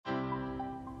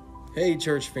Hey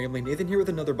church family, Nathan here with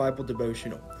another Bible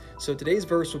devotional. So today's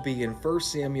verse will be in 1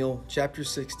 Samuel chapter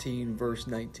 16 verse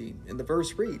 19. And the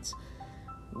verse reads,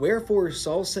 "Wherefore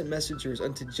Saul sent messengers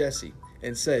unto Jesse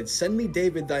and said, Send me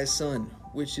David thy son,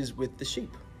 which is with the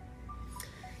sheep."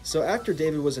 So after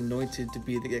David was anointed to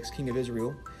be the next king of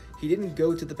Israel, he didn't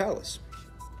go to the palace.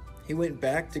 He went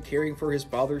back to caring for his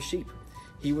father's sheep.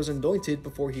 He was anointed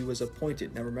before he was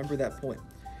appointed. Now remember that point.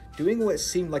 Doing what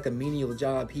seemed like a menial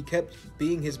job, he kept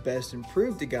being his best and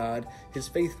proved to God his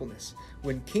faithfulness.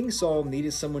 When King Saul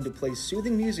needed someone to play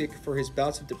soothing music for his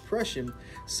bouts of depression,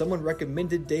 someone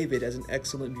recommended David as an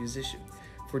excellent musician.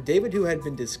 For David, who had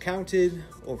been discounted,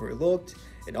 overlooked,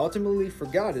 and ultimately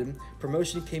forgotten,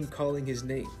 promotion came calling his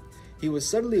name. He was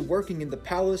suddenly working in the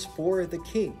palace for the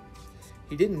king.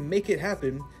 He didn't make it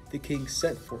happen, the king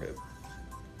sent for him.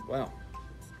 Wow.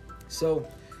 So,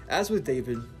 as with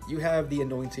David, you have the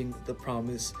anointing, the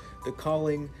promise, the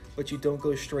calling, but you don't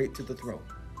go straight to the throne.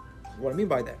 What I mean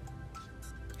by that?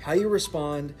 How you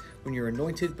respond when you're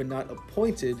anointed but not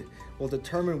appointed will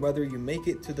determine whether you make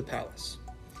it to the palace.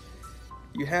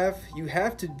 You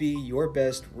have to be your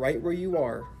best right where you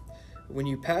are. When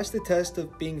you pass the test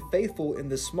of being faithful in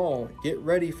the small, get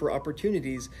ready for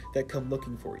opportunities that come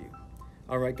looking for you.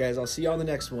 All right, guys, I'll see you on the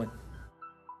next one.